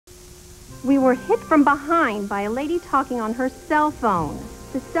We were hit from behind by a lady talking on her cell phone.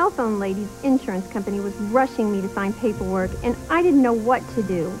 The cell phone lady's insurance company was rushing me to sign paperwork, and I didn't know what to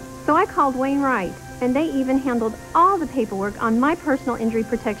do. So I called Wright, and they even handled all the paperwork on my personal injury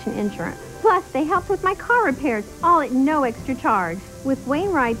protection insurance. Plus, they helped with my car repairs, all at no extra charge. With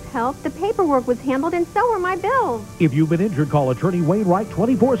Wright's help, the paperwork was handled, and so were my bills. If you've been injured, call attorney Wright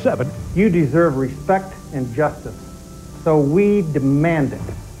 24/7. You deserve respect and justice, so we demand it.